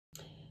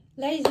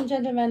Ladies and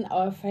gentlemen,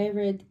 our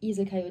favorite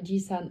Isekai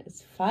Ojisan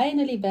is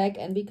finally back,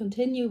 and we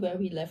continue where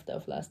we left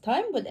off last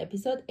time with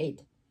episode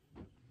 8.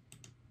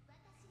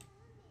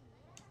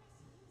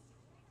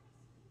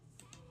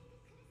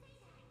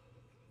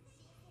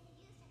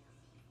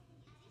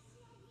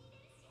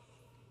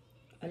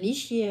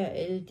 Alicia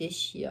El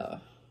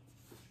Deshia.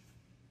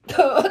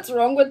 What's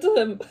wrong with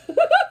him?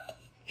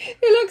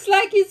 He looks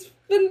like he's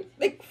been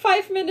like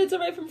 5 minutes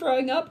away from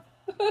throwing up.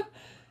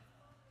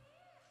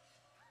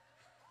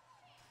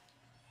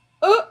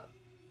 Oh!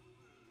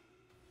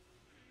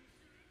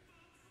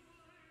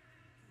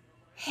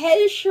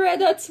 Hell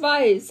Shredder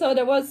 2. So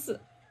there was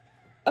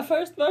a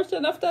first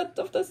version of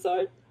the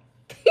sword.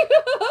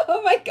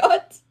 Oh my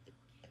god.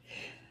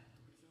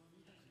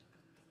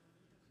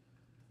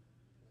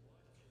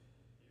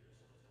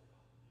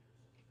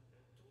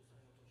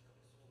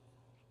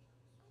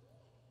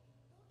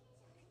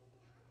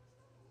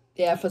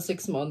 Yeah, for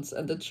 6 months,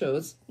 and it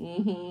shows.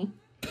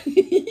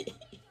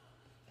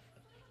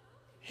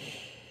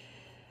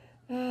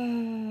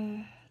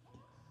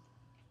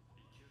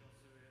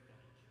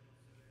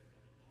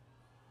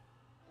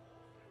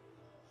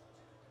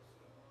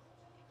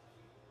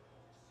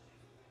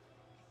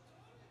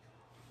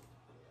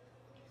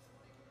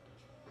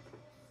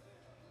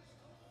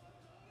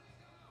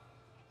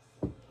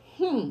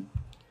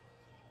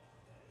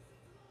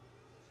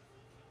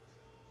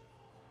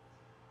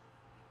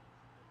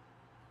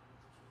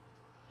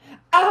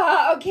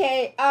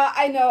 Okay.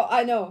 I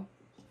know.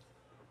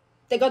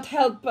 They got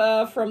help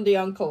from the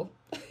uncle.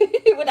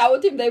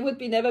 Without him, they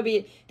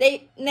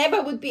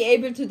never would be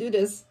able to do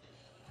this.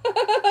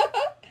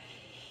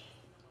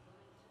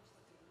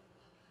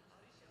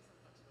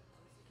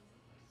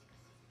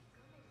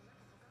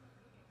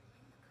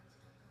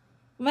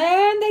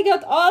 Man, they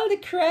got all the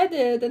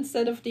credit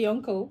instead of the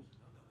uncle.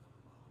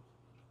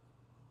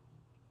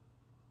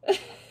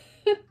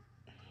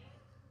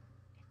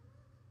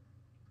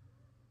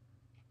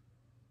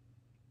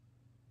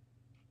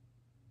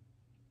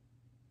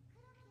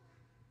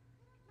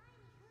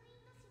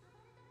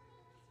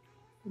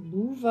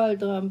 Luval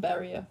drum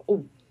barrier.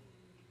 Oh.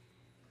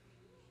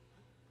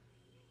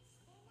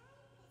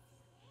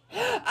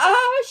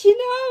 Ah, she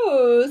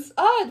knows.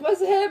 Ah, it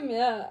was him.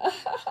 Yeah.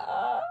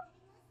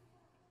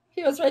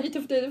 He was ready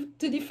to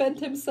defend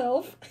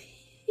himself.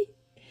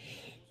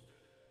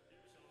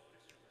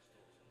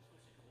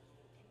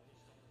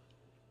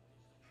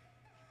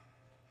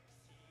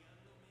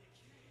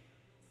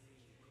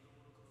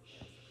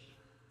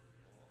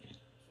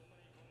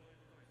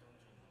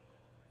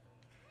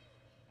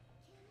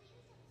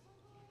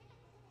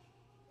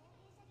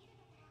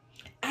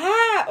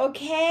 Ah,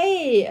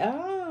 okay.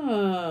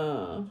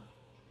 Ah,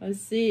 I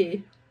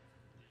see.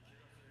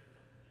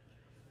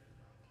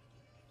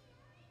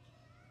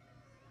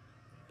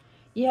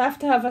 You have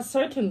to have a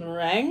certain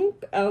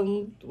rank,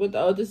 and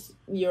without this,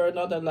 you're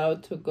not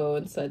allowed to go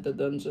inside the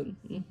dungeon.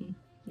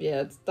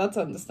 Yeah, that's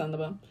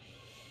understandable.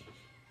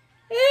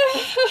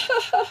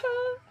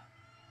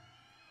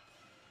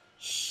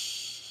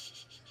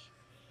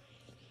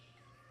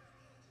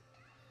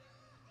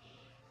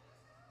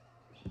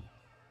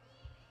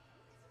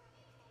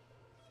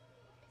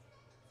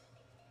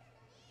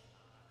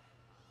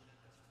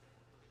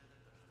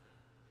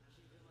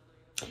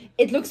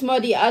 It looks more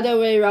the other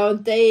way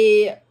around.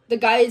 The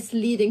guy is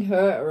leading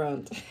her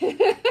around.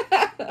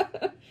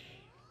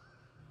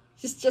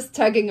 She's just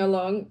tagging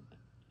along.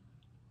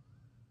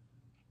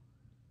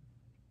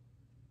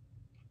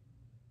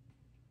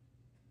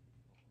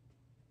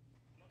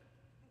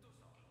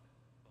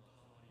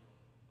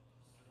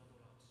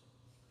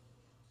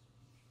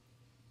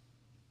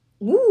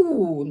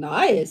 Ooh,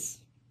 nice.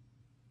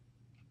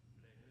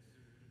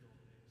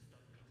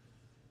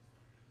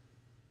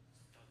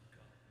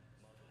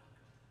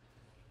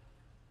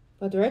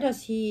 But where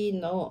does he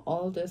know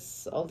all the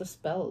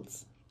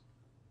spells?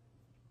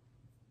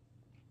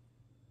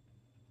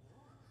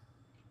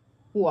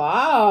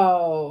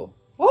 Wow.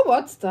 Oh,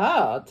 what's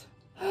that?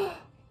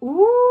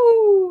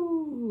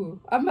 Ooh,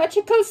 a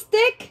magical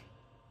stick.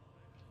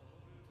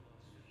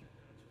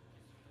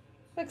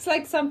 Looks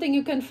like something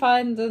you can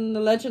find in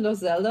The Legend of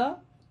Zelda.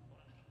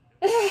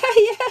 Yeah,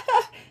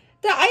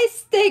 the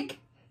ice stick.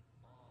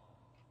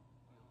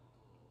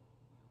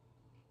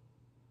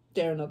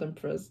 They're not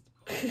impressed.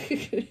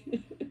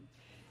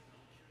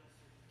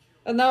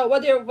 And now,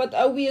 what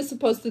are we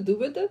supposed to do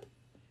with it?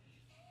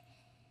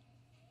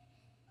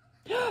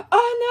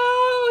 Oh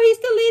no, he's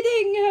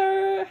deleting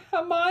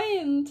her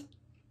mind,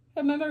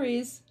 her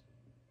memories.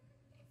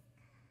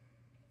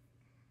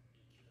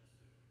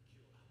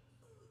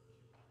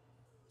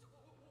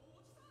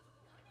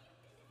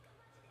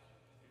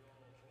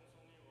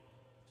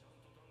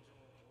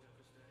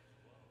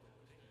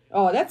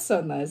 Oh, that's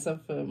so nice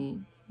of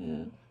him.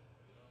 Yeah.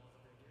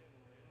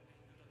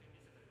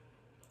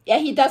 Yeah,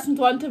 he doesn't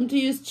want them to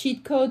use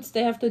cheat codes.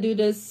 They have to do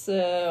this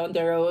on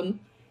their own.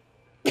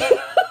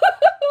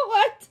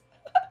 What?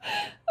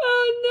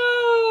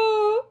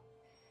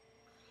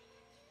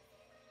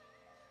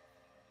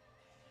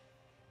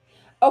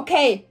 Oh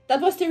Okay,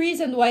 that was the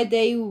reason why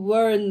they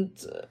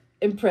weren't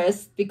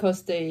impressed,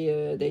 because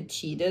they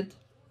cheated,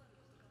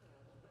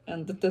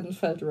 and it didn't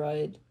felt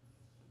right.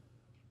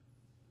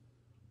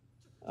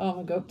 Oh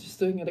my god, she's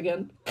doing it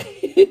again.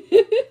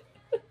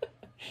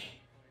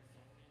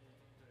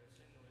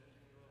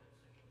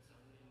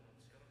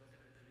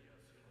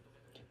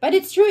 But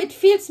it's true, it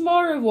feels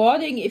more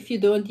rewarding if you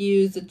don't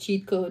use a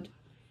cheat code.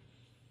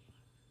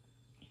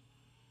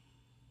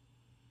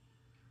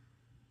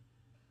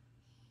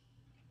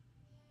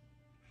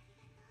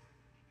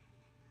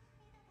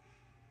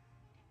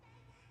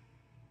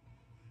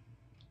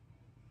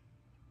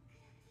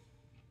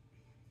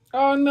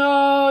 Oh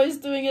no, he's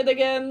doing it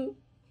again.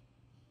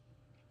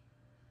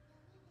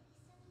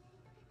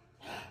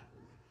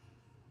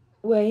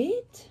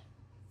 Wait.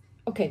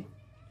 Okay.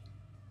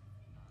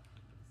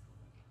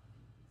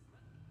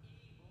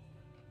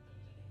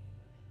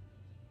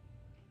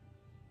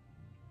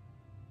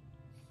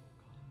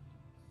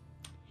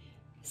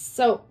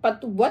 So,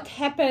 but what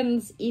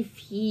happens if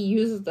he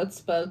uses that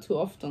spell too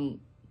often?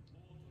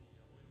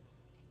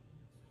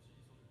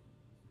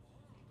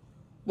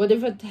 What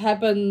if it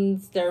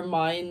happens their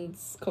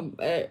minds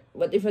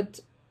what if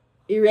it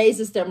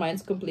erases their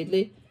minds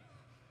completely?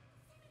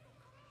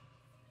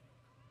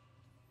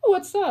 Oh,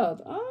 what's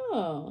that?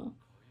 Ah,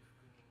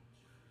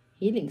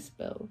 healing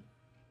spell.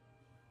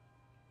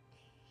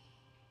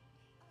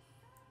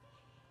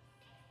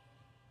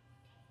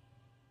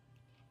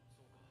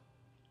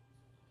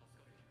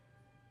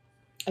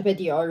 I bet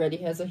he already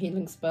has a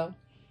healing spell.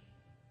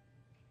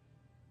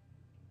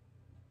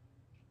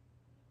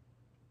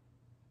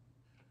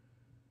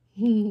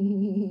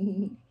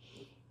 The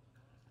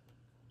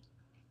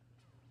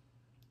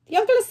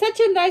uncle is such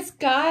a nice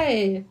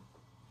guy.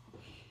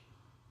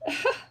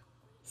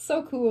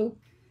 So cool.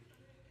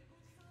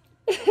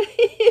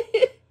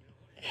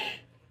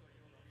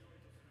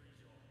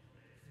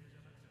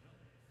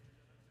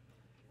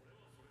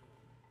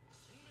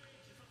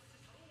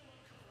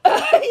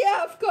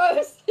 Yeah, of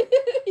course.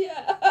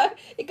 Yeah,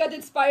 it got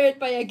inspired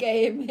by a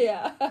game.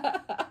 Yeah.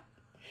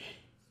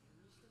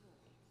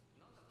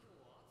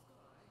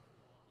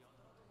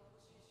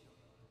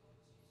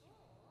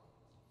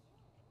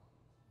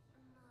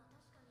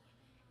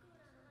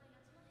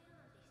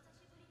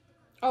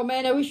 Oh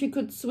man, I wish we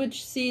could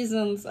switch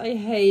seasons. I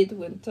hate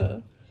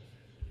winter.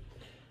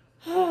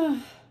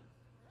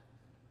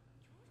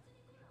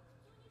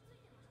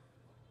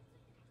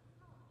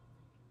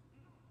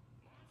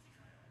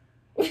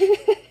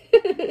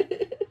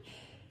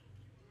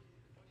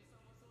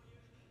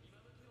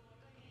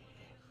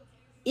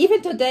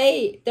 Even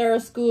today, there are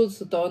schools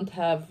who don't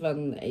have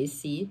an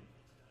AC.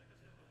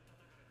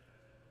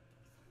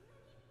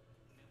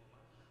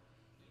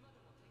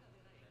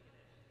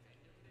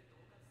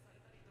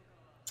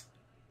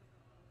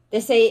 They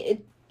say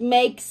it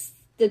makes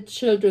the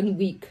children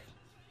weak.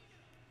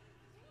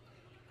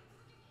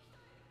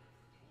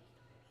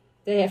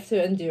 They have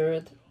to endure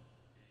it.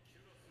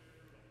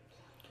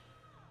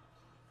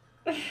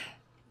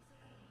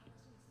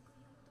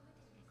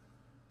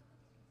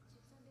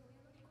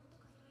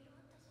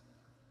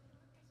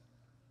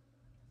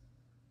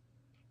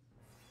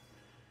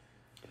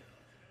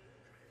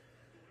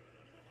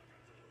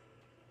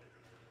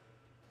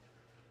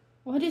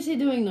 What is he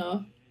doing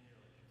now?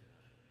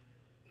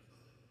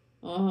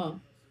 Uh-huh.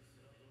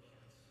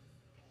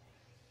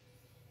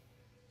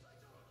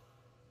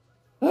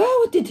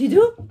 Oh, what did he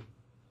do?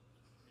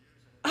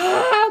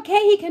 Ah, okay,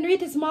 he can read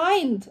his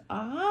mind.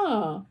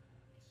 Ah.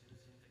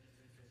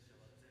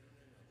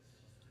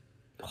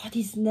 Oh,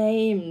 these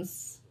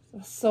names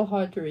are so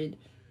hard to read.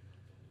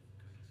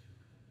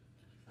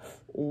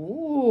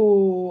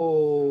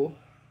 Ooh.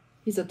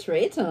 He's a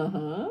traitor,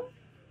 huh?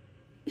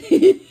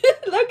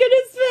 Look at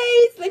his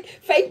face! Like,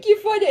 thank you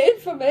for the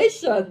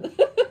information.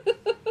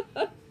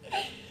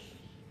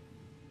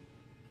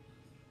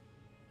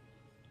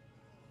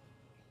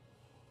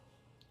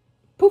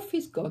 Poof,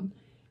 he's gone.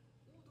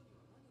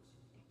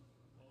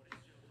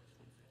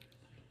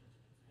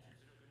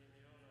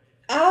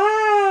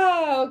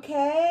 Ah,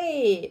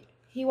 okay.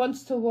 He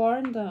wants to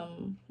warn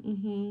them.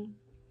 Mm-hmm.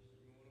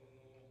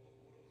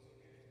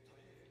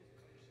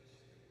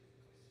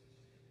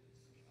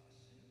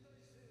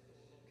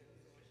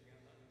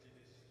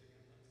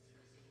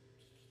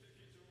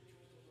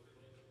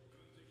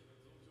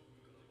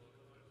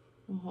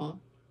 Uh-huh.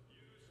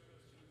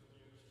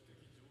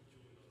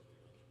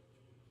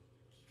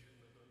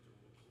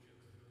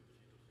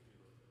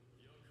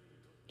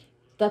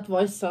 That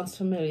voice sounds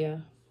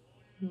familiar.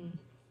 Hmm.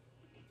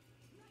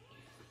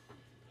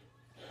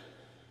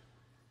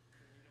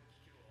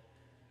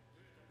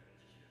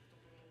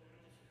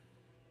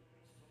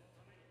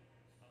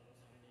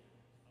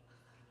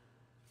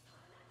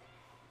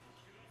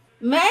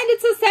 Man,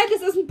 it's so sad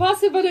this isn't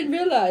possible in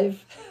real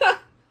life.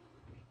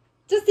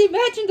 Just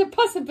imagine the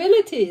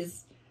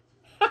possibilities.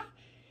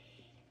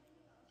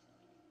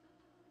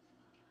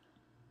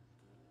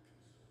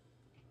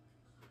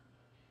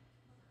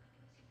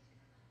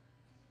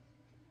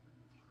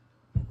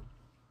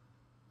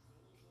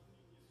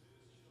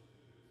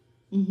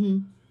 Mm-hmm.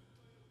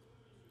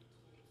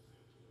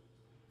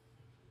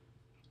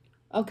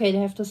 Okay, they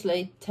have to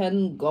slay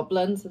 10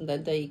 goblins and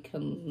then they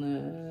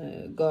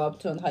can go up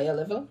to a higher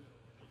level.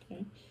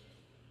 Okay.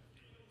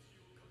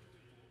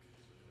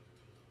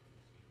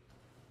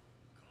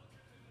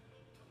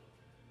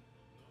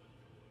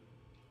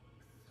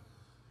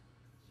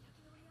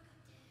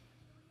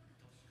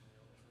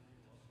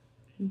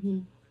 Mm-hmm.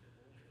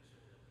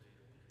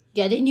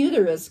 Yeah, they knew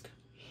the risk.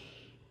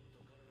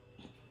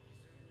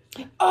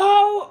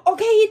 Oh,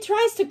 okay, he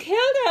tries to kill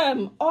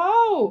them.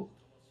 Oh.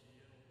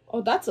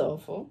 Oh, that's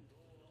awful.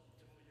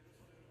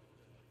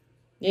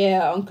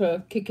 Yeah,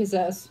 Uncle, kick his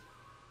ass.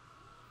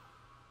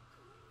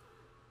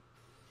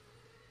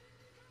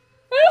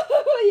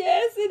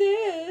 Yes, it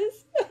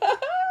is.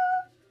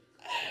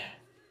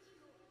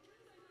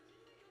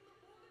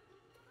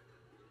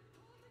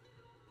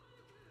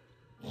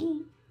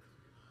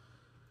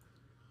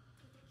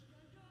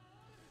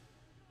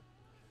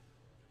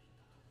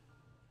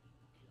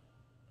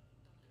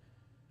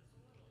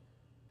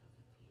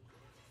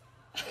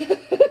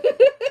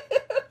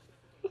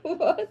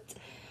 What?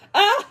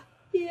 Ah,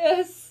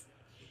 yes.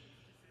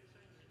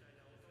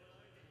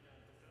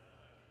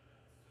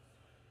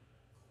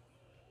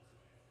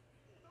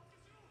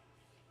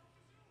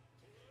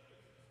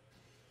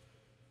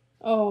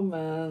 Oh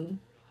man.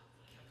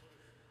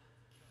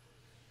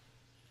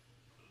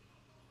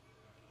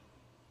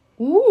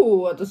 Ooh,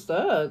 what is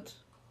that?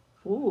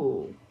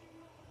 Ooh.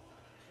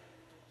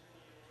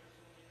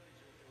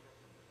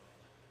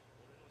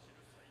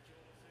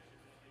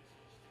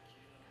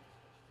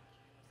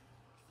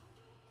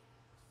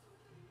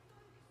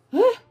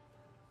 Huh?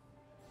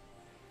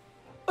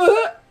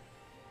 Uh,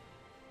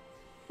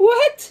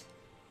 what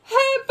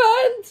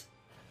happened?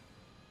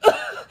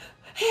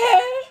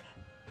 Huh?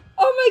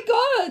 Oh my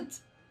god!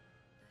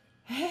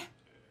 Huh?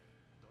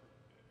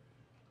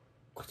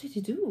 What did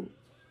he do?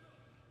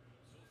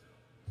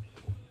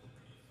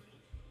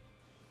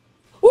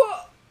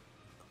 What?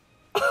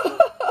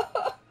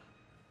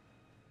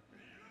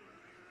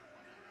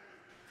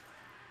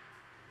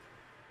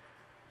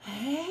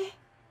 Huh?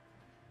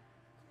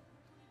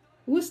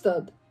 Who's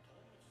that?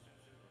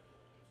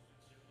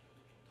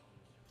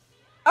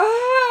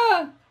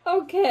 Ah!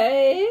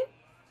 Okay.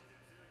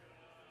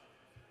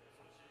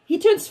 He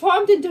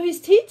transformed into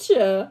his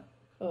teacher.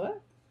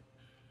 What?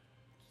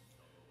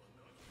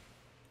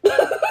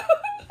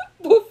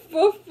 Woof,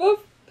 woof, woof.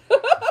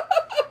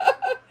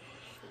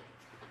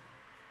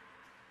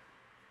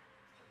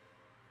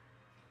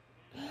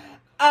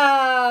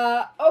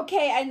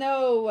 Okay, I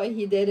know why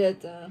he did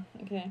it.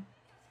 Okay.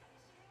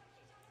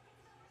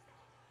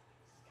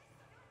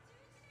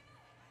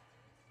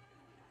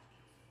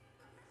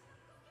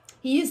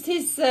 He used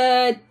his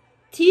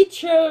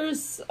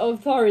teacher's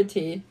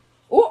authority.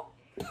 Oh!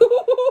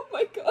 Oh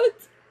my god.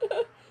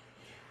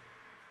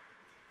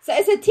 So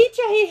as a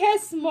teacher, he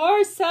has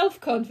more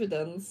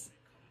self-confidence.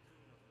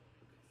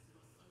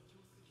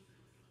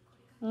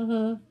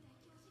 Uh-huh.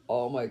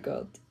 Oh my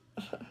god.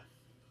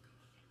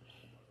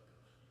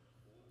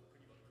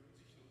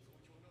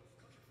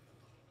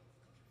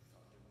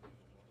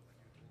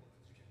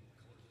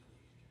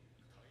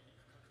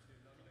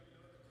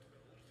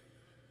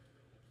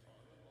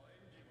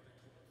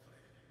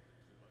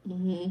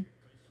 Hmm.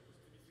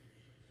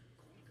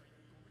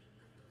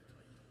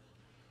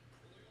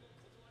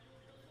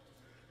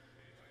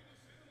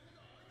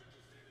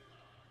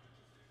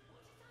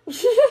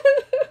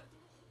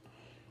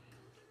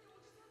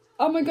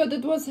 Oh my god,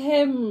 it was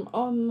him.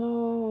 Oh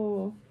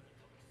no.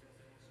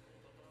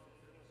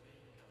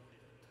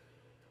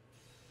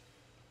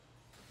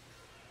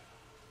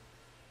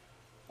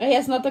 He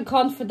has not the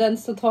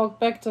confidence to talk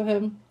back to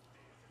him.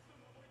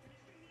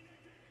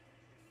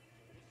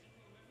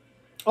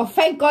 Oh,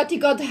 thank God he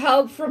got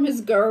help from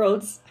his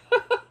girls.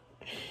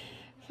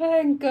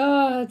 Thank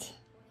God.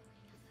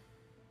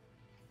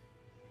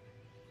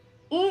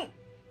 Mm.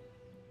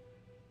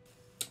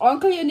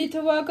 Uncle, you need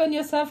to work on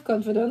your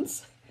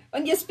self-confidence.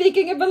 On your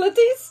speaking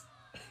abilities.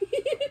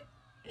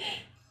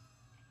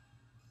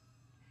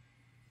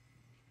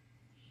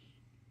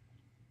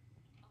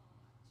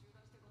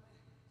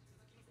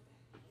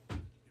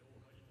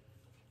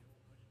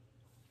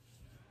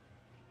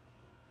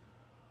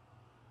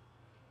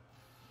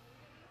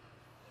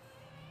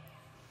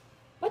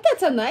 But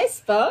that's a nice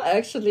spell,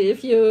 actually.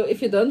 If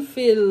you don't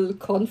feel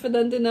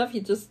confident enough,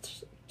 you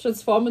just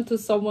transform into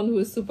someone who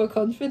is super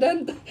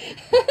confident.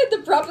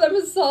 The problem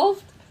is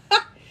solved.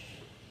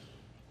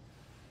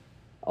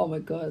 Oh my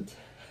god.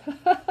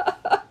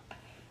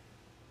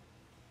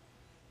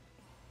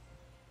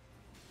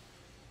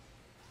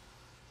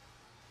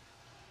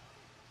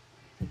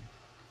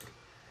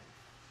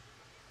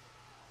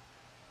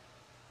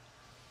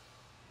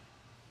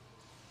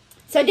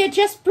 So they're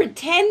just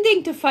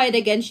pretending to fight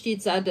against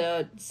each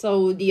other,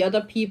 so the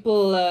other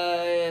people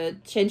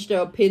change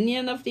their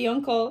opinion of the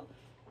uncle.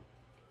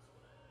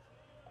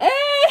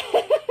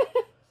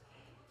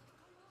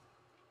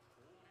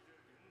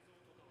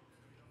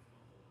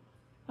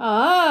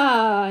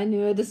 Ah, I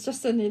knew it. It's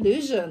just an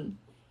illusion.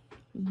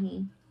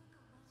 Hmm.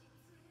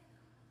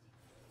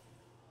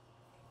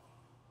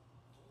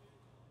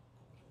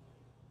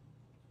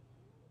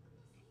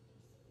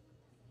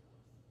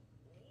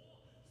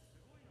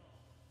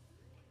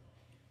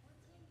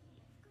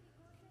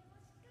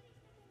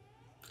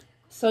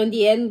 So in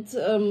the end,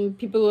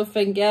 people will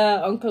think,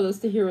 yeah, Uncle is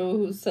the hero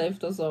who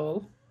saved us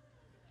all.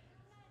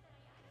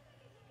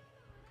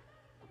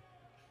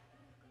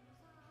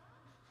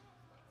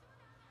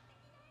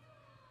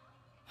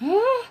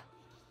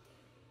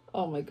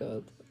 Oh my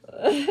god.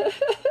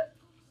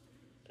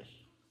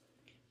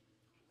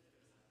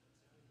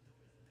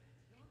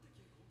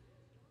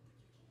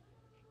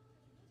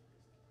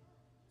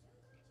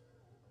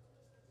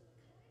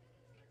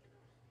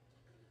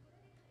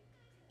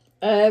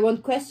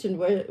 One question,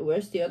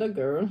 where's the other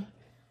girl?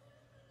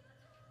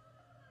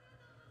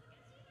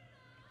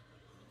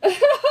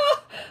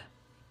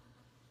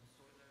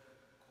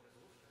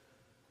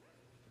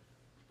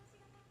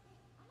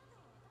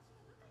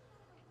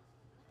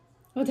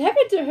 What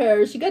happened to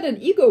her? She got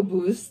an ego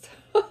boost.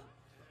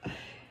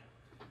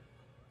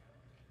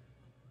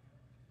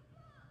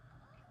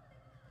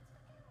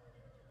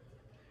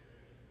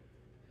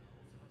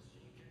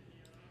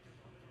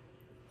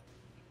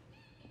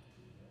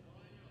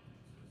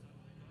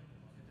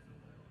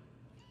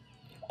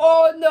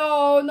 Oh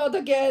no, not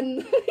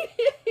again.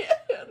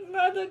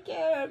 Not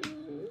again.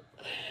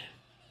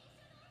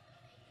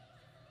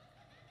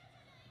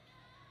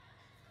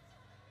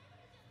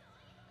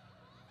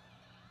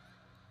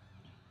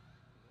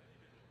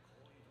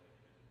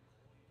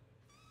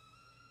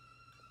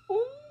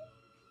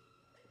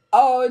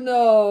 Oh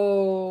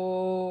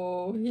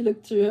no. He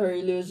looked through her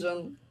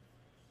illusion.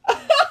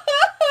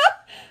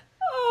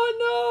 Oh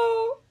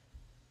no.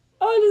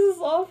 Oh, this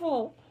is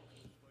awful.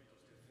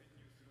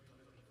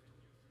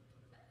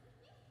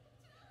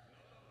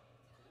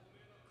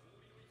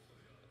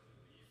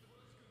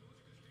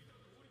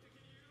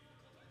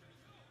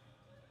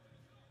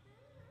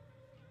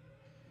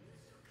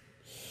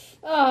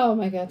 Oh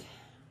my god.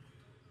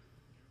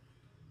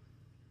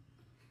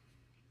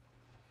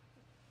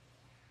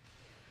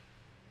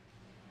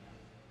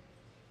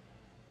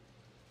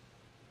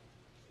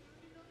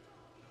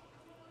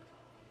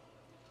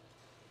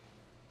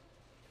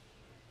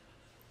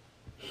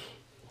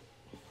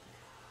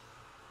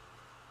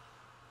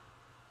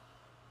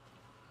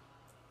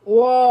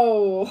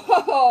 Whoa.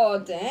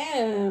 Oh,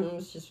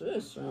 damn. She's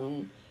really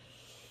strong.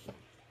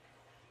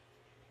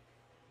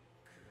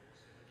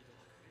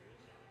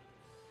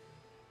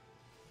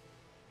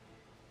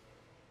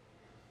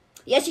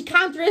 Yeah, she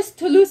can't risk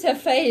to lose her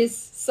face,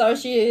 so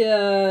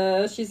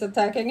she's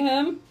attacking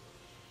him.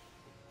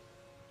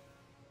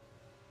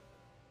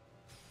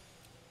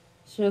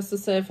 She has to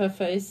save her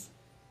face.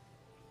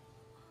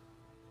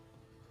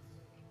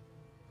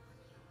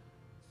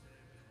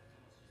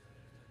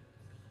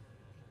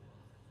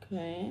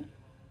 Okay.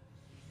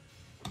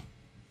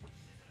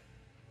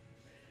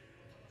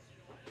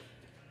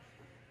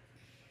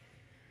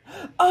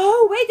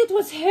 Oh, wait, it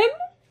was him?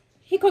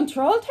 He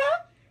controlled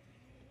her?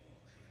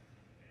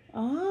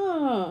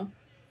 Ah.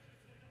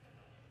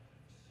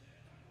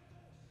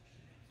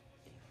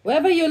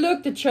 Wherever you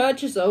look, the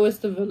church is always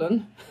the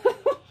villain.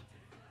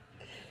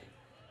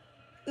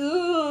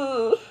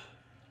 Ooh.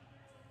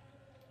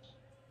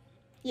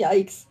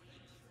 Yikes.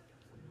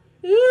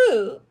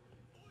 Ooh.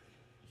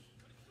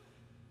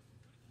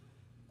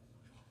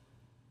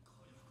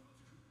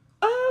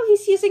 Oh,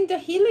 he's using the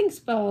healing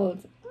spell.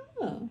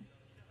 Oh.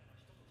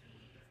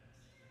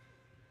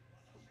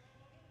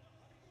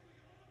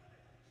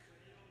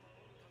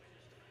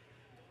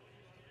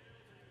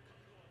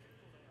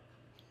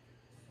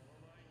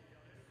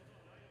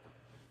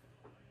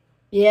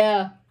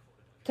 Yeah.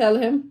 Tell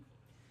him.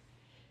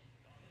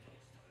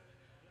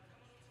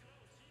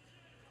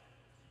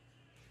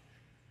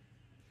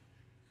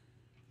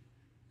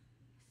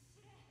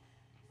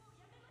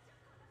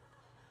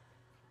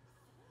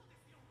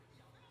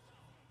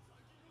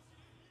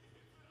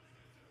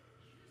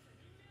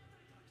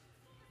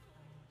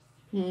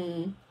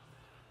 Hmm.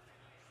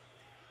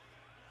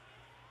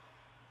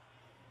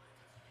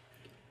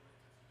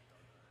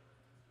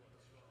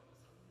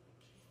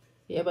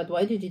 Yeah, but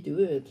why did he do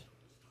it?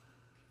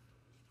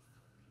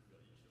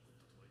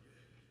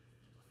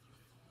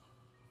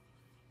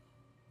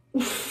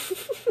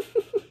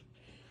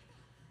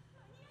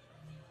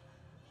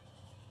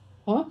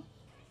 Huh?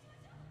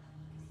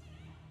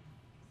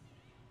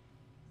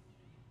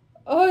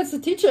 Oh, it's the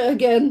teacher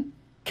again.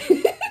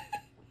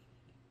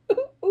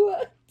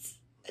 What?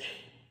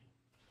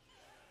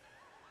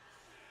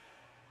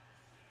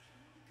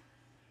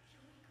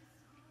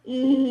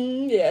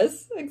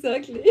 Yes,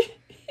 exactly.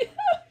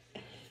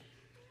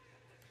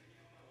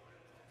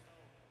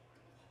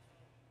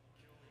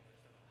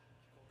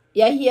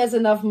 Yeah, he has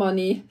enough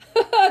money.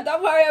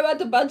 Don't worry about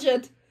the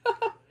budget.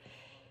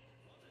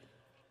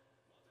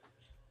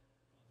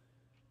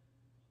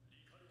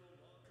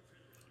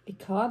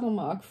 Ricardo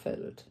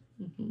Markfeld.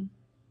 Mhm.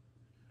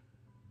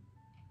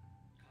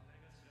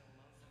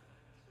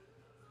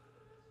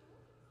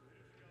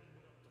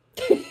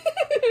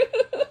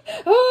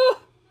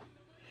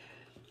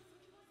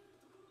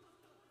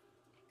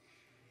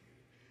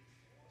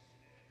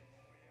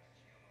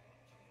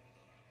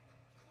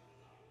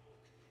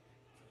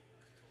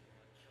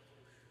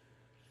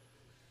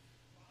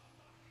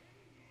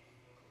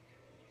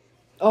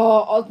 Oh,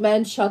 Oh, old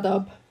man, shut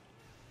up.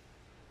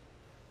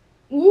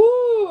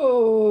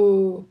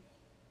 Ooh.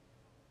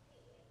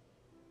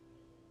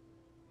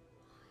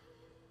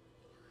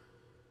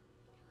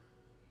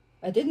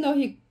 I didn't know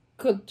he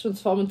could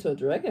transform into a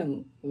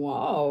dragon.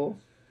 Wow.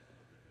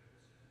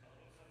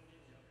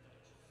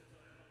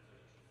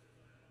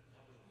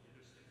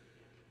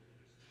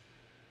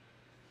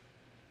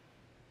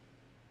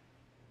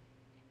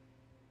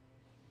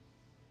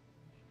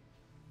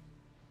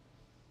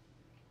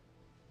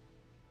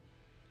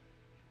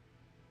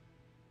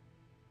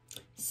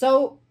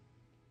 So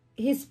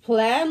his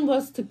plan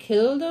was to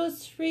kill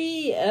those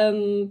three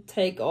and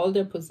take all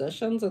their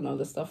possessions and all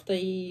the stuff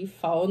they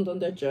found on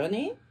their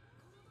journey.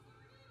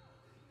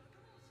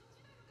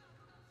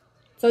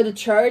 So the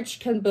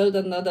church can build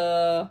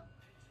another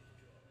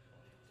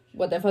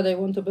whatever they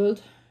want to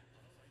build.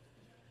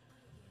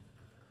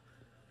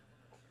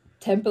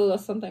 Temple or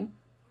something.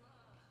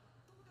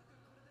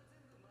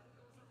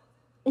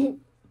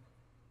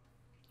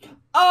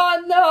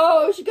 Oh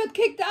no, she got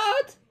kicked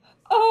out.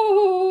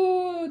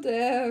 Oh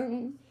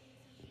damn.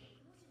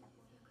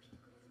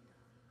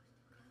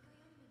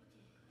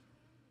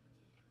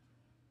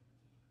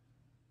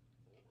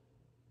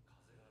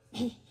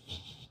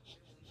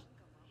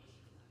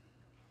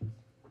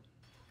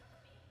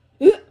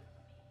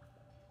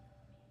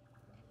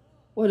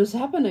 What is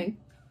happening?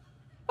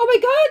 Oh my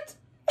god!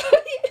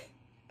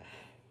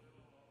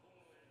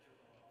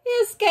 He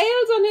has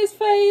scales on his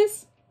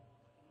face.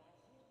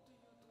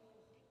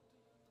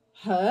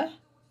 Huh?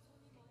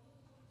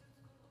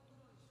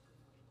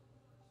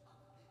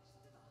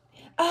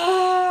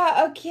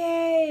 Ah,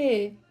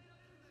 okay.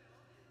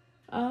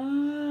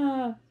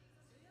 Ah.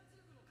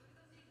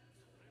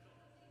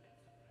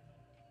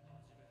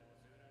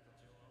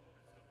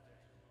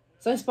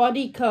 So his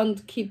body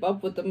can't keep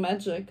up with the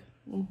magic.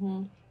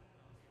 Mm-hmm.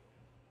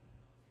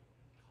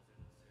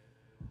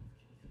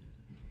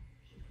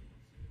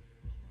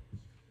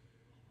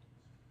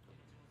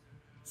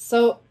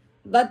 So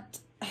that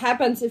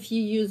happens if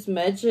you use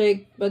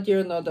magic, but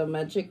you're not a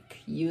magic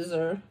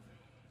user.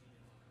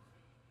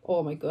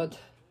 Oh my god.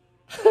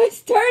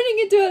 He's turning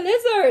into a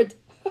lizard!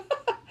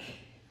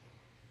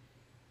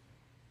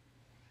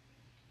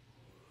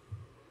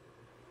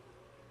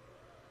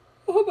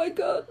 Oh my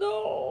god,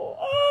 no!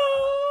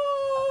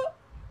 Ah!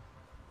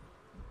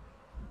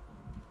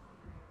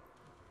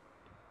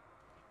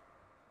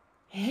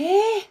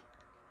 Eh?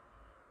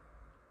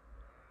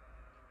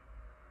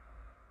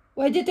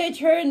 Why did they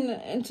turn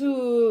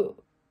into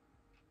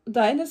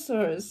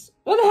dinosaurs?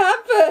 What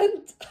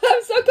happened?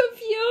 I'm so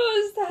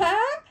confused,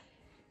 huh?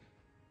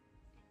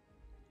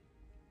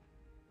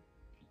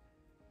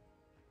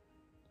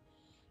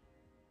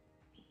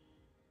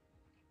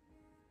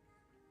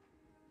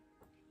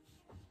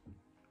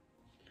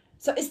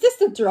 So is this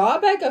the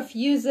drawback of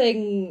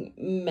using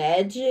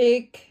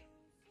magic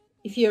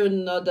if you're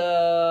not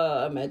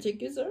a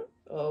magic user?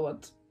 Or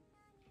what?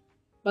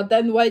 But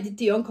then why did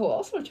the uncle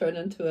also turn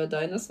into a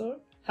dinosaur?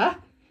 Huh?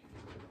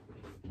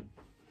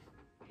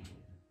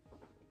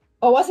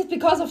 Or was it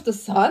because of the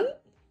sun?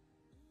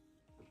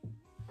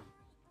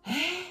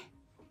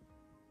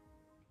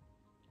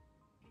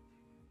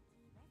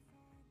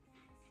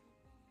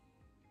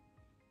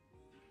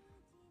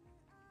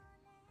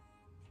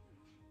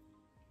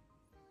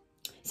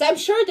 So I'm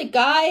sure the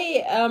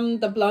guy,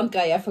 the blonde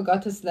guy, I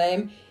forgot his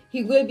name,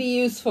 he will be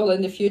useful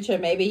in the future.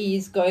 Maybe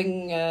he's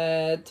going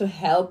to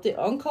help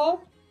the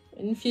uncle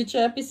in future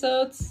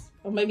episodes.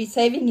 Or maybe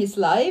saving his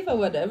life or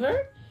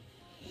whatever.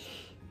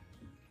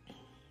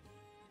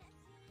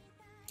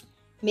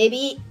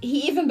 Maybe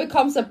he even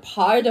becomes a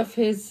part of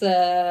his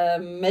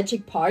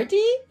magic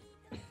party.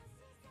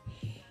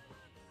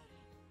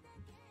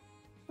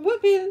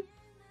 Would be.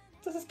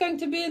 This is going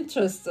to be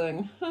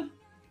interesting. Huh.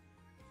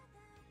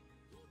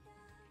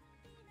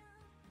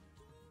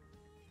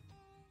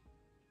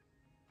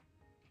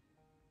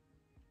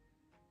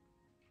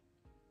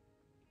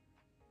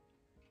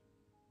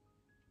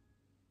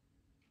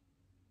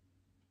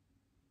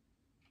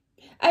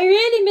 I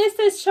really miss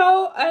this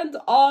show and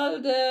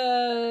all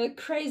the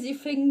crazy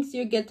things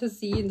you get to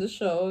see in the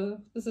show.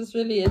 This is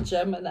really a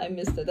gem and I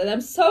missed it. And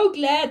I'm so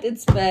glad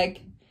it's back.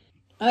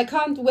 I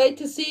can't wait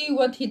to see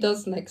what he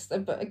does next. I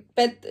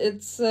bet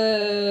it's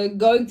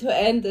going to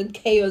end in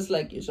chaos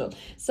like usual.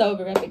 So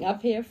we're wrapping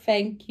up here.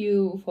 Thank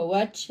you for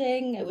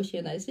watching. I wish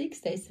you a nice week.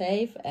 Stay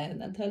safe.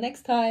 And until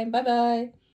next time. Bye bye.